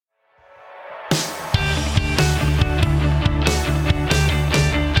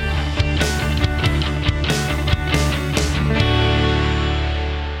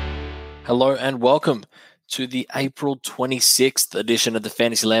Hello and welcome to the April 26th edition of the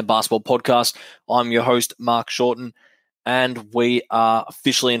Fantasyland Basketball Podcast. I'm your host, Mark Shorten, and we are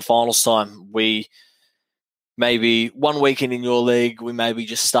officially in finals time. We may be one weekend in your league, we may be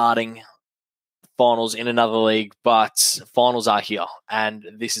just starting finals in another league, but finals are here, and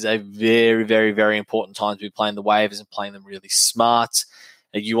this is a very, very, very important time to be playing the waivers and playing them really smart.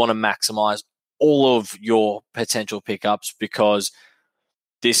 You want to maximize all of your potential pickups because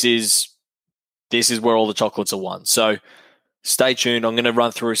this is where all the chocolates are won. So stay tuned. I'm going to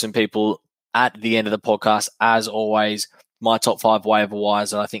run through some people at the end of the podcast. As always, my top 5 waiver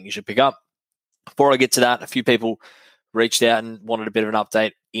wires that I think you should pick up. Before I get to that, a few people reached out and wanted a bit of an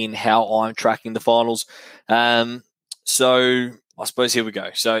update in how I'm tracking the finals. So I suppose here we go.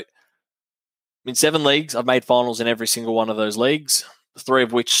 So in 7 leagues, I've made finals in every single one of those leagues, 3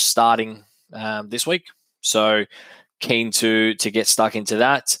 of which starting this week. So keen to get stuck into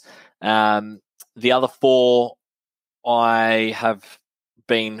that. The other 4, I have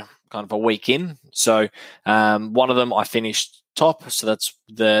been kind of a week in. So one of them I finished top. So that's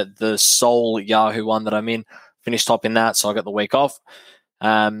the sole Yahoo one that I'm in. Finished top in that, so I got the week off.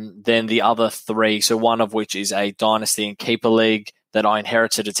 Then the other 3, so one of which is a Dynasty and Keeper League that I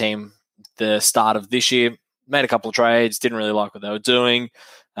inherited a team the start of this year. Made a couple of trades, didn't really like what they were doing.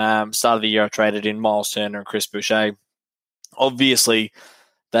 Start of the year, I traded in Miles Turner and Chris Boucher. Obviously,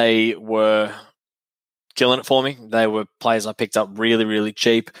 they were killing it for me. They were players I picked up really, really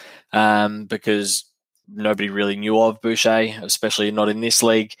cheap because nobody really knew of Boucher, especially not in this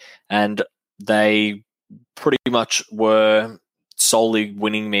league. And they pretty much were solely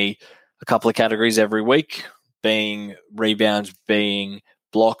winning me a couple of categories every week, being rebounds, being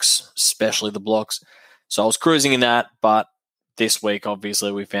blocks, especially the blocks. So I was cruising in that, but this week,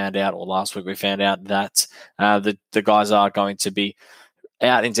 obviously, we found out, or last week we found out that the guys are going to be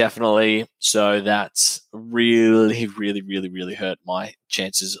out indefinitely, so that's really, really, really, really hurt my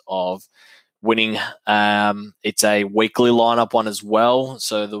chances of winning. It's a weekly lineup one as well,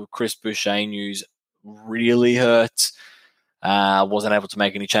 so the Chris Boucher news really hurt. Wasn't able to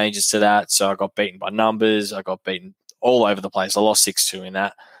make any changes to that, so I got beaten by numbers. I got beaten all over the place. I lost 6-2 in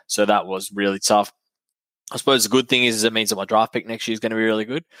that, so that was really tough. I suppose the good thing is it means that my draft pick next year is going to be really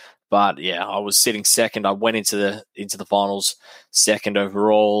good. But yeah, I was sitting second. I went into the finals second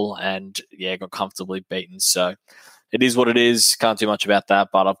overall, and yeah, got comfortably beaten. So it is what it is. Can't do much about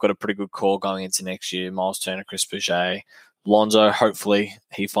that. But I've got a pretty good core going into next year. Miles Turner, Chris Boucher, Lonzo. Hopefully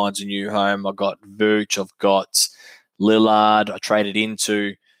he finds a new home. I've got Vooch. I've got Lillard. I traded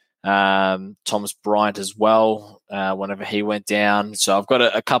into Thomas Bryant as well whenever he went down. So I've got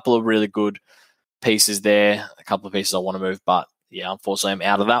a couple of really good pieces there, a couple of pieces I want to move, but yeah, unfortunately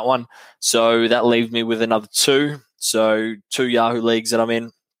I'm out of that one. So that leaves me with another 2. So 2 Yahoo leagues that I'm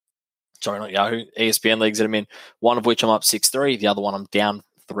in. Sorry, not Yahoo, ESPN leagues that I'm in. One of which I'm up 6-3. The other one I'm down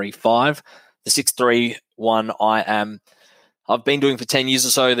 3-5. The 6-3 one I've been doing for 10 years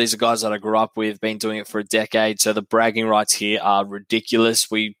or so. These are guys that I grew up with, been doing it for a decade. So the bragging rights here are ridiculous.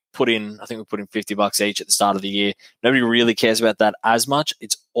 I think we put in $50 each at the start of the year. Nobody really cares about that as much.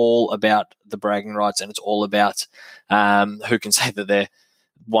 It's all about the bragging rights, and it's all about who can say that they're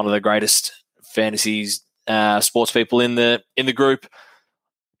one of the greatest fantasies sports people in the group.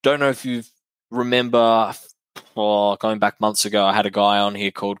 Don't know if you remember, going back months ago, I had a guy on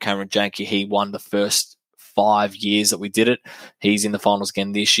here called Cameron Janke. He won the first 5 years that we did it. He's in the finals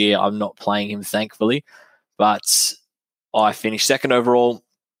again this year. I'm not playing him, thankfully, but I finished second overall.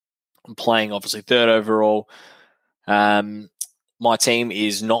 I'm playing, obviously, third overall. My team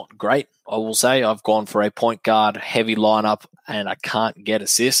is not great, I will say. I've gone for a point guard heavy lineup, and I can't get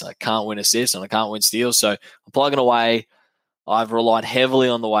assists. I can't win assists, and I can't win steals. So I'm plugging away. I've relied heavily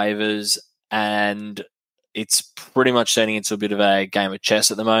on the waivers, and it's pretty much turning into a bit of a game of chess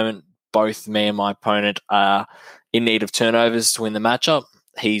at the moment. Both me and my opponent are in need of turnovers to win the matchup.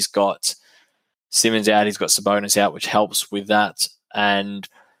 He's got Simmons out. He's got Sabonis out, which helps with that. And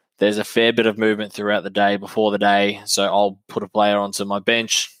there's a fair bit of movement throughout the day, before the day. So I'll put a player onto my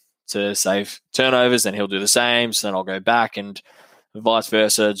bench to save turnovers, and he'll do the same. So then I'll go back and vice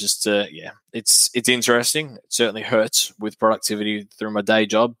versa. It's interesting. It certainly hurts with productivity through my day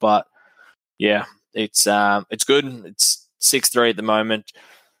job, but yeah, it's good. It's 6-3 at the moment.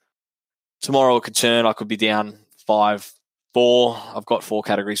 Tomorrow it could turn. I could be down 5-4. I've got 4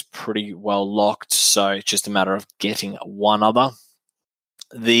 categories pretty well locked, so it's just a matter of getting one other.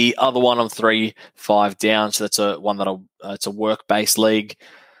 The other one I'm 3-5 down, so that's it's a work-based league.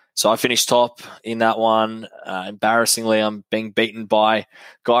 So I finished top in that one. Embarrassingly, I'm being beaten by a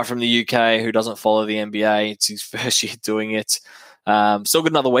guy from the UK who doesn't follow the NBA. It's his first year doing it. Still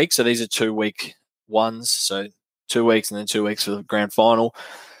got another week, so these are 2-week ones. So 2 weeks and then 2 weeks for the grand final.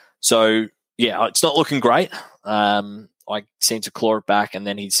 So, yeah, it's not looking great. I seem to claw it back, and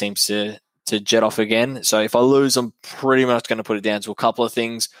then he seems to jet off again. So if I lose, I'm pretty much going to put it down to a couple of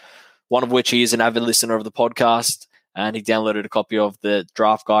things, one of which he is an avid listener of the podcast, and he downloaded a copy of the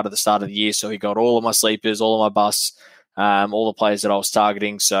draft guide at the start of the year, so he got all of my sleepers, all of my busts, all the players that I was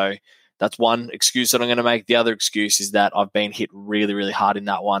targeting. So that's one excuse that I'm going to make. The other excuse is that I've been hit really, really hard in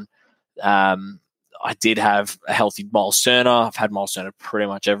that one. I did have a healthy Miles Turner. I've had Miles Turner pretty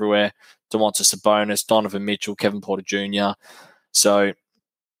much everywhere. Domantas Sabonis, Donovan Mitchell, Kevin Porter Jr. So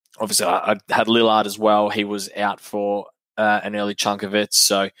obviously I had Lillard as well. He was out for an early chunk of it.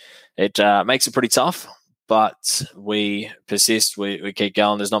 So it makes it pretty tough, but we persist. We keep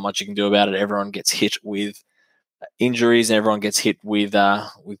going. There's not much you can do about it. Everyone gets hit with injuries and everyone gets hit with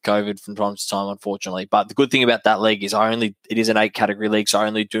COVID from time to time, unfortunately. But the good thing about that league is it is an 8-category league, so I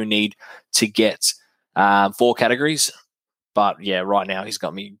only do need to get 4 categories. But yeah, right now he's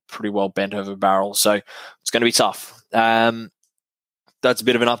got me pretty well bent over barrel, so it's going to be tough. That's a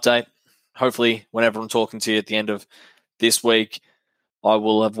bit of an update. Hopefully, whenever I'm talking to you at the end of this week, I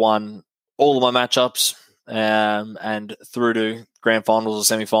will have won all of my matchups and through to grand finals or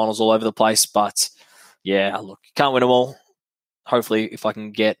semi-finals all over the place. But yeah, look, can't win them all. Hopefully, if I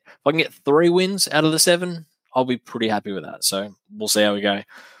can get 3 wins out of the 7, I'll be pretty happy with that. So we'll see how we go.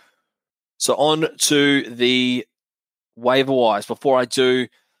 So on to the waiver wires. Before I do,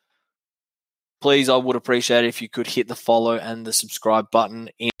 please, I would appreciate it if you could hit the follow and the subscribe button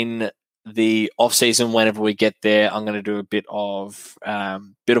in the off season. Whenever we get there, I'm going to do a bit of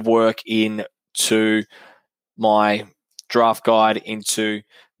work into my draft guide, into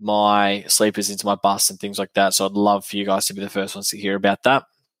my sleepers, into my busts and things like that. So I'd love for you guys to be the first ones to hear about that.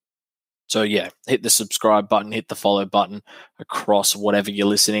 So yeah, hit the subscribe button, hit the follow button across whatever you're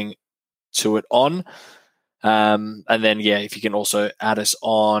listening to it on. And then, yeah, if you can also add us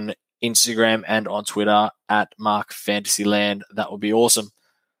on Instagram and on Twitter at MarkFantasyLand, that would be awesome.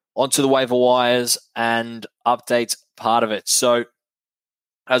 On to the waiver wires and updates part of it. So,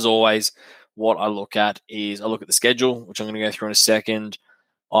 as always, what I look at is I look at the schedule, which I'm going to go through in a second.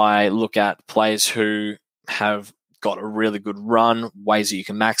 I look at players who have got a really good run, ways that you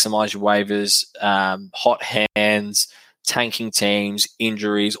can maximize your waivers, hot hands, tanking teams,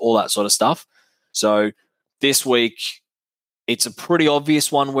 injuries, all that sort of stuff. So this week, it's a pretty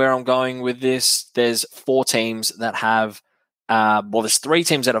obvious one where I'm going with this. There's 4 teams that have, there's 3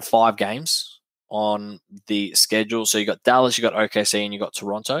 teams that have 5 games on the schedule. So you got Dallas, you got OKC, and you got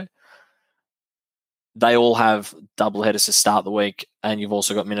Toronto. They all have doubleheaders to start the week, and you've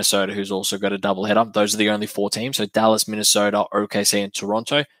also got Minnesota, who's also got a doubleheader. Those are the only 4 teams. So Dallas, Minnesota, OKC, and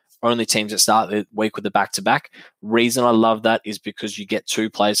Toronto, only teams that start the week with the back-to-back. Reason I love that is because you get 2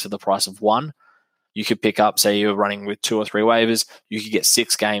 players for the price of 1. You could pick up, say you're running with 2 or 3 waivers, you could get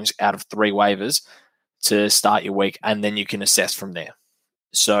 6 games out of 3 waivers to start your week, and then you can assess from there.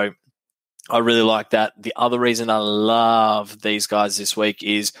 So I really like that. The other reason I love these guys this week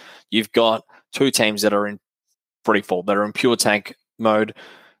is you've got 2 teams that are in free fall, that are in pure tank mode.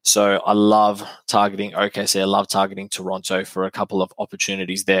 So I love targeting OKC. I love targeting Toronto for a couple of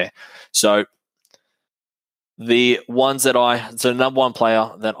opportunities there. So the ones that the number one player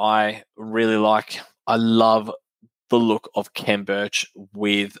that I really like, I love the look of Khem Birch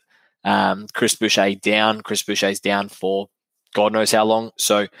with Chris Boucher down. Chris Boucher's down for God knows how long.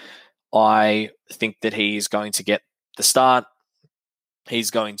 So I think that he's going to get the start.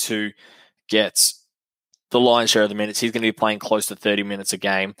 He's going to get the lion's share of the minutes. He's going to be playing close to 30 minutes a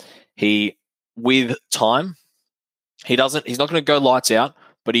game. With time, he's not going to go lights out,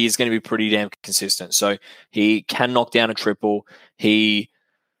 but he is going to be pretty damn consistent. So he can knock down a triple. He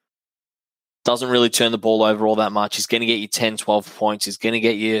doesn't really turn the ball over all that much. He's going to get you 10, 12 points. He's going to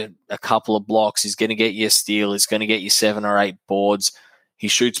get you a couple of blocks. He's going to get you a steal. He's going to get you 7 or 8 boards. He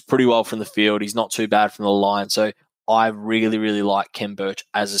shoots pretty well from the field. He's not too bad from the line. So I really, really like Khem Birch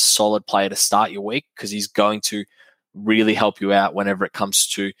as a solid player to start your week because he's going to really help you out whenever it comes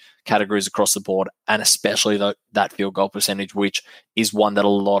to categories across the board, and especially that field goal percentage, which is one that a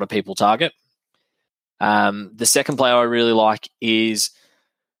lot of people target. The second player I really like is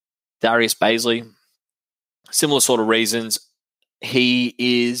Darius Bazley. Similar sort of reasons. He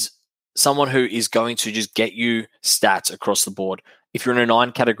is someone who is going to just get you stats across the board. If you're in a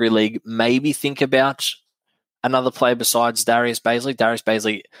 9-category league, maybe think about another player besides Darius Bazley. Darius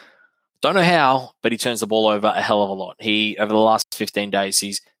Bazley, don't know how, but he turns the ball over a hell of a lot. Over the last 15 days,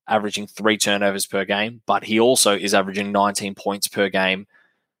 he's averaging 3 turnovers per game, but he also is averaging 19 points per game,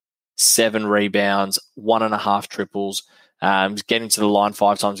 7 rebounds, 1.5 triples. He's getting to the line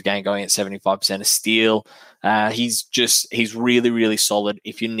 5 times a game, going at 75% of steal. He's really, really solid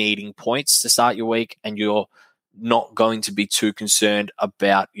if you're needing points to start your week and you're not going to be too concerned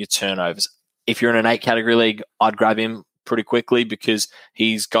about your turnovers. If you're in an 8 category league, I'd grab him pretty quickly because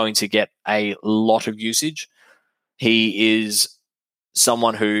he's going to get a lot of usage. He is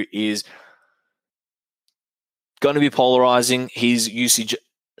someone who is going to be polarizing. His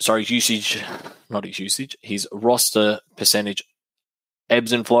roster percentage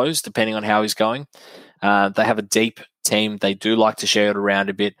ebbs and flows depending on how he's going. They have a deep team. They do like to share it around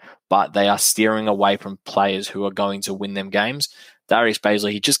a bit, but they are steering away from players who are going to win them games. Darius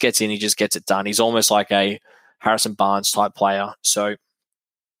Bazley, he just gets in, he just gets it done. He's almost like a Harrison Barnes type player. So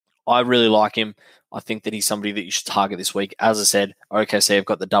I really like him. I think that he's somebody that you should target this week. As I said, OKC have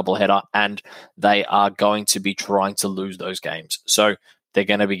got the doubleheader and they are going to be trying to lose those games. So they're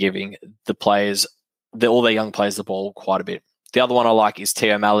going to be giving the players, all their young players, the ball quite a bit. The other one I like is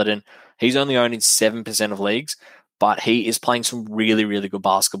Theo Maledon. He's only owned in 7% of leagues, but he is playing some really, really good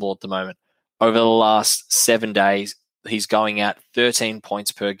basketball at the moment. Over the last 7 days, he's going at 13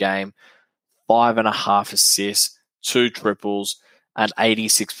 points per game, 5.5 assists, 2 triples, and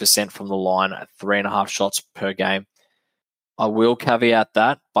 86% from the line at 3.5 shots per game. I will caveat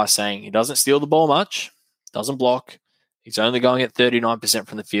that by saying he doesn't steal the ball much, doesn't block. He's only going at 39%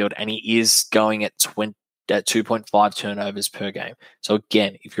 from the field, and he is going at 2.5 turnovers per game. So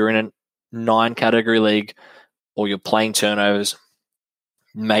again, if you're in a 9 category league or you're playing turnovers,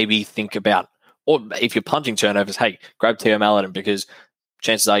 maybe think about, or if you're punting turnovers, hey, grab Theo Maledon because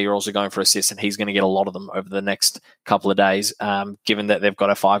chances are you're also going for assists and he's going to get a lot of them over the next couple of days, given that they've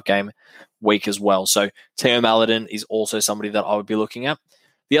got a 5-game week as well. So Theo Maledon is also somebody that I would be looking at.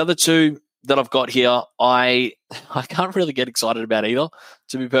 The other 2 that I've got here, I can't really get excited about either,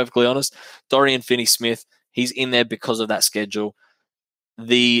 to be perfectly honest. Dorian Finney-Smith, he's in there because of that schedule.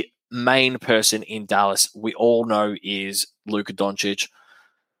 The main person in Dallas, we all know, is Luka Doncic.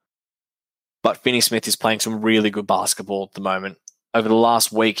 But Finney-Smith is playing some really good basketball at the moment. Over the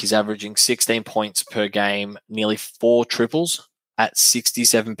last week, he's averaging 16 points per game, nearly 4 triples at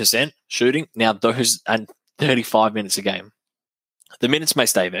 67% shooting. Now, those and 35 minutes a game. The minutes may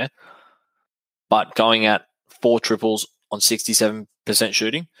stay there, but going at 4 triples on 67%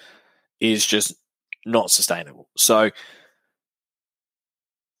 shooting is just not sustainable. So,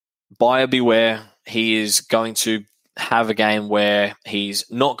 buyer beware. He is going to have a game where he's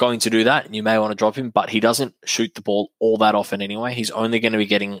not going to do that, and you may want to drop him, but he doesn't shoot the ball all that often anyway. He's only going to be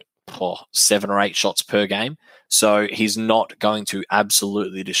getting 7 or 8 shots per game, so he's not going to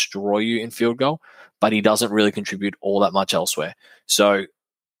absolutely destroy you in field goal, but he doesn't really contribute all that much elsewhere. So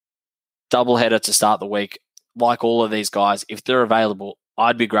doubleheader to start the week. Like all of these guys, if they're available,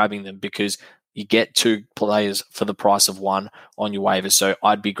 I'd be grabbing them because you get 2 players for the price of 1 on your waivers. So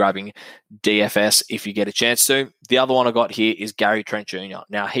I'd be grabbing DFS if you get a chance to. The other one I got here is Gary Trent Jr.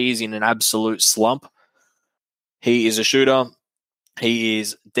 Now, he's in an absolute slump. He is a shooter. He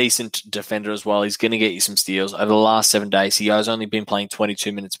is a decent defender as well. He's going to get you some steals. Over the last 7 days, he has only been playing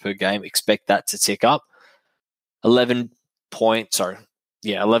 22 minutes per game. Expect that to tick up. 11 points per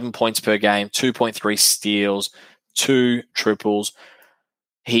game, 2.3 steals, 2 triples.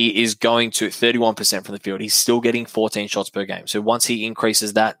 He is going to 31% from the field. He's still getting 14 shots per game. So once he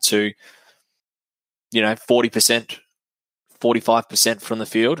increases that to, 40%, 45% from the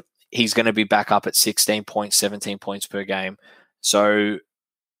field, he's going to be back up at 16 points, 17 points per game. So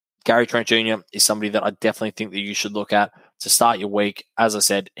Gary Trent Jr. is somebody that I definitely think that you should look at to start your week. As I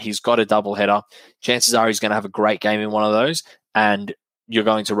said, he's got a doubleheader. Chances are he's going to have a great game in one of those, and you're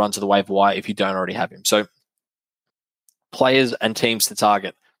going to run to the waiver wire if you don't already have him. So players and teams to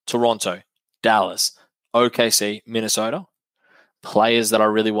target: Toronto, Dallas, OKC, Minnesota. Players that I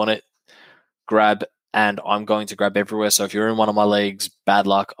really want to grab, and I'm going to grab everywhere. So if you're in one of my leagues, bad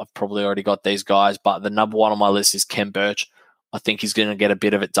luck. I've probably already got these guys, but the number 1 on my list is Khem Birch. I think he's going to get a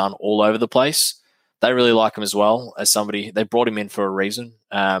bit of it done all over the place. They really like him as well as somebody. They brought him in for a reason.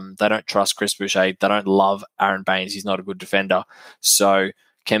 They don't trust Chris Boucher. They don't love Aaron Baines. He's not a good defender. So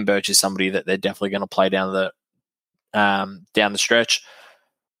Khem Birch is somebody that they're definitely going to play down the stretch.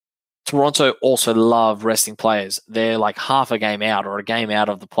 Toronto also love resting players. They're like half a game out or a game out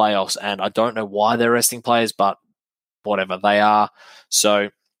of the playoffs, and I don't know why they're resting players, but whatever, they are. So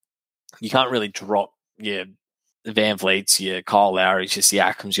you can't really drop your Van Vliets, your Kyle Lowrys, your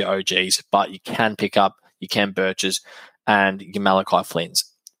Siakams, your OGs, but you can pick up your Khem Birches and your Malachi Flynns.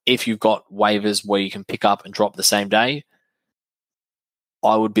 If you've got waivers where you can pick up and drop the same day,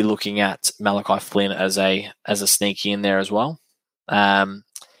 I would be looking at Malachi Flynn as a sneaky in there as well.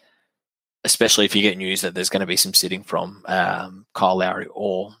 especially if you get news that there's going to be some sitting from Kyle Lowry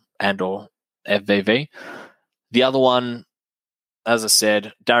or FVV. The other one, as I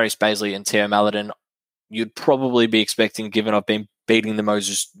said, Darius Bazley and Theo Maledon, you'd probably be expecting, given I've been beating the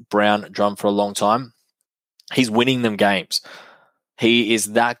Moses Brown drum for a long time. He's winning them games. He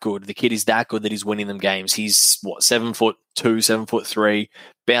is that good. The kid is that good that he's winning them games. He's 7'2", 7'3",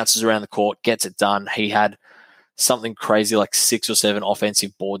 bounces around the court, gets it done. He had something crazy like 6 or 7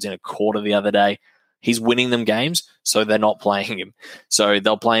 offensive boards in a quarter the other day. He's winning them games, so they're not playing him. So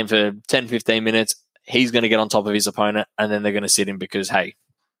they'll play him for 10, 15 minutes. He's going to get on top of his opponent, and then they're going to sit him because, hey,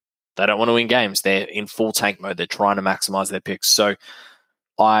 they don't want to win games. They're in full tank mode. They're trying to maximize their picks. So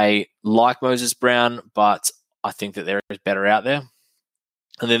I like Moses Brown, but I think that there is better out there.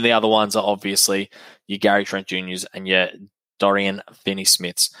 And then the other ones are obviously your Gary Trent Jr.'s and your Dorian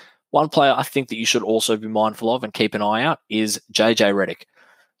Finney-Smiths. One player I think that you should also be mindful of and keep an eye out is JJ Redick.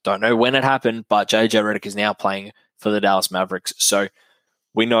 Don't know when it happened, but JJ Redick is now playing for the Dallas Mavericks. So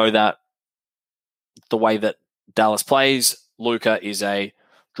we know that the way that Dallas plays, Luka is a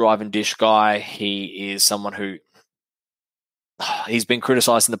drive and dish guy. He is someone who he's been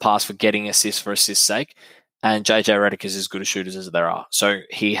criticized in the past for getting assists for assist's sake, and JJ Redick is as good a shooters as there are. So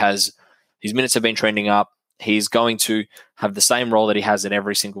his minutes have been trending up. He's going to have the same role that he has in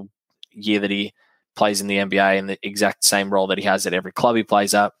every single year that he plays in the NBA, and the exact same role that he has at every club he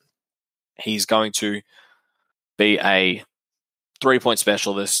plays at. He's going to be a 3-point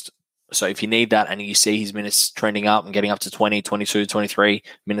specialist. So if you need that and you see his minutes trending up and getting up to 20, 22, 23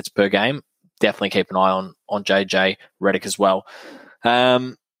 minutes per game, definitely keep an eye on JJ Redick as well.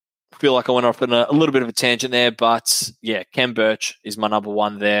 Feel like I went off on a little bit of a tangent there, but yeah, Ken Birch is my number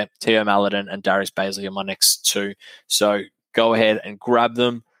one there. Theo Maledon and Darius Bazley are my next two. So go ahead and grab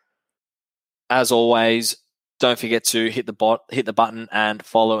them. As always, don't forget to hit the button and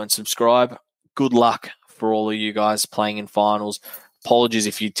follow and subscribe. Good luck for all of you guys playing in finals. Apologies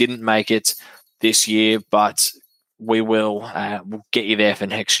if you didn't make it this year, but we'll get you there for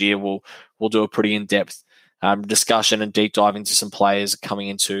next year. We'll do a pretty in-depth discussion and deep dive into some players coming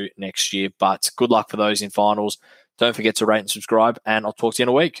into next year. But good luck for those in finals. Don't forget to rate and subscribe, and I'll talk to you in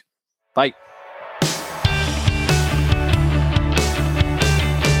a week. Bye.